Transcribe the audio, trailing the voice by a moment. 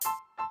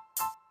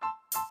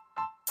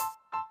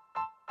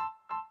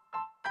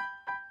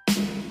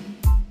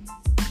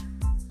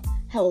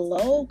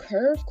Hello,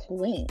 Curve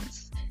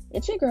Queens.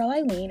 It's your girl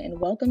Eileen, and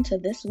welcome to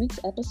this week's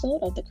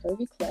episode of the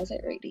Curvy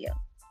Closet Radio.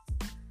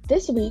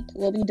 This week,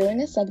 we'll be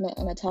doing a segment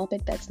on a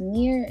topic that's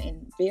near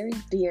and very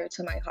dear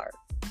to my heart: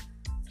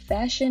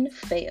 fashion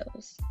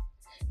fails.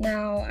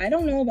 Now, I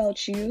don't know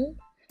about you,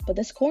 but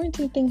this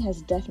quarantine thing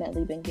has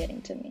definitely been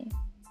getting to me.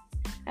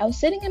 I was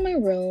sitting in my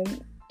room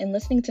and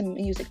listening to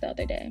music the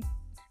other day,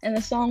 and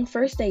the song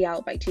First Day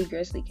Out by T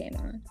Grizzly came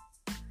on.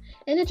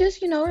 And it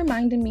just,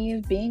 reminded me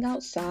of being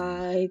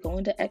outside,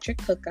 going to Ettrick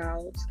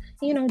cookouts,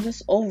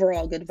 just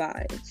overall good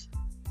vibes.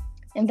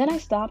 And then I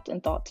stopped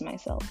and thought to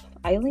myself,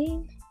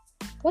 Eileen,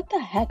 what the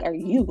heck are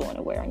you going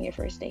to wear on your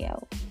first day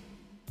out?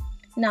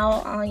 Now,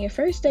 on your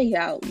first day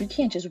out, you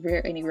can't just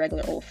wear any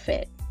regular old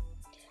fit.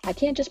 I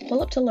can't just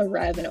pull up to La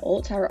Rev in an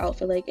old tower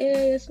outfit like,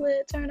 hey, it's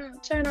lit, turn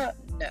up.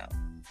 No.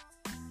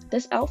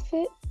 This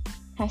outfit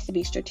has to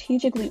be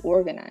strategically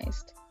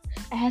organized.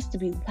 It has to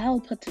be well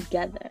put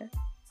together.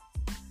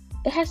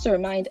 It has to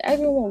remind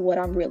everyone what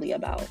I'm really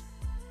about.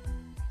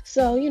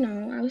 So,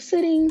 I was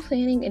sitting,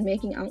 planning, and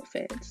making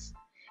outfits.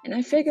 And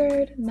I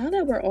figured, now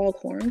that we're all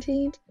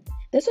quarantined,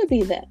 this would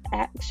be the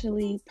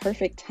actually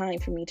perfect time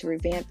for me to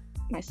revamp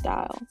my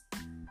style.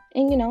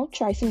 And,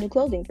 try some new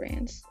clothing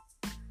brands.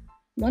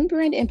 One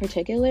brand in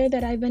particular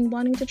that I've been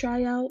wanting to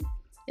try out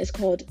is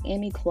called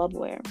Ami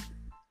Clubwear.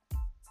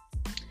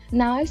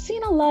 Now, I've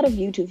seen a lot of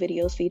YouTube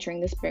videos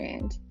featuring this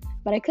brand,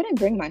 but I couldn't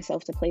bring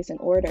myself to place an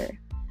order.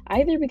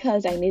 Either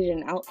because I needed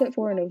an outfit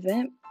for an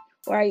event,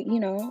 or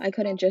I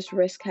couldn't just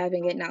risk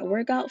having it not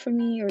work out for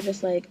me, or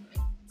just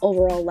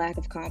overall lack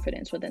of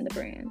confidence within the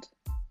brand.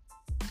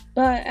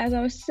 But as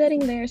I was sitting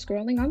there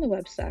scrolling on the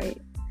website,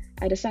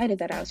 I decided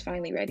that I was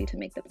finally ready to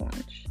make the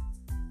plunge.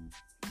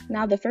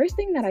 Now, the first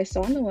thing that I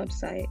saw on the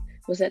website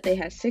was that they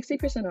had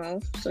 60%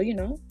 off, so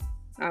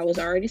I was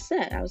already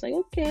set. I was like,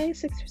 okay,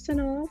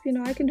 60% off,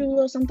 I can do a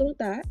little something with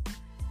that.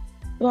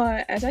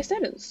 But as I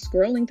started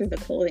scrolling through the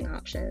clothing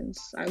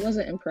options, I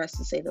wasn't impressed,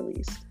 to say the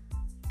least.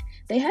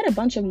 They had a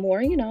bunch of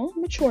more,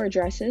 mature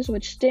dresses,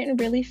 which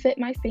didn't really fit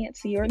my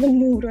fancy or the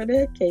mood or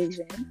the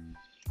occasion.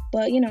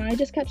 But, I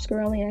just kept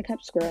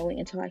scrolling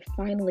until I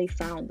finally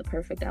found the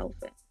perfect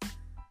outfit.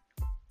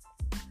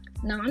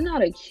 Now, I'm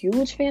not a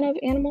huge fan of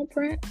animal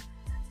print,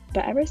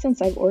 but ever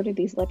since I've ordered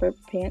these leopard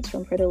pants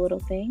from Pretty Little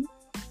Thing,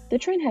 the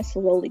trend has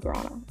slowly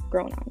grown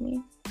on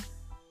me.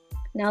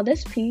 Now,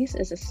 this piece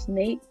is a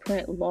snake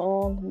print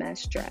long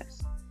mesh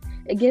dress.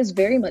 It gives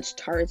very much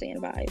Tarzan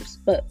vibes,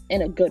 but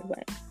in a good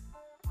way.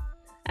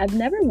 I've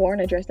never worn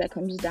a dress that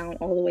comes down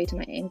all the way to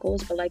my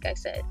ankles, but like I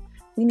said,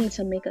 we need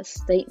to make a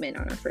statement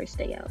on our first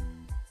day out.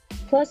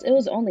 Plus, it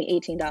was only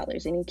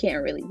 $18, and you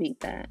can't really beat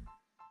that.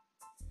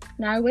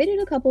 Now, I waited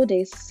a couple of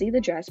days to see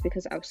the dress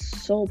because I was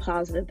so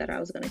positive that I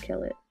was going to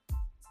kill it.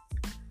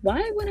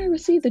 Why, when I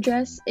received the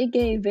dress, it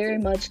gave very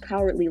much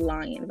Cowardly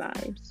Lion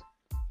vibes.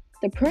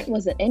 The print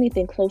wasn't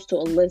anything close to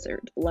a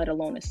lizard, let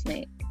alone a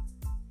snake.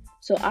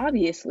 So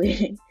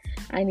obviously,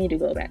 I need to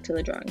go back to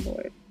the drawing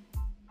board.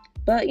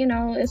 But,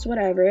 it's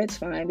whatever, it's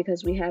fine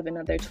because we have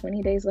another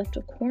 20 days left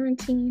of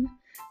quarantine.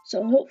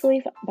 So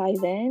hopefully by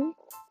then,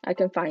 I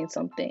can find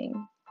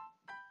something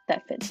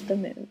that fits the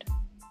mood.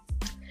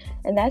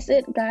 And that's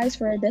it, guys,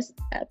 for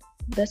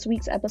this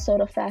week's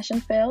episode of Fashion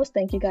Fails.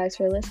 Thank you guys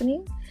for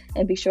listening.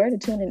 And be sure to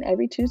tune in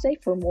every Tuesday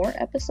for more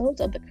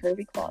episodes of The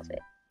Curvy Closet.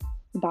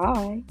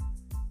 Bye.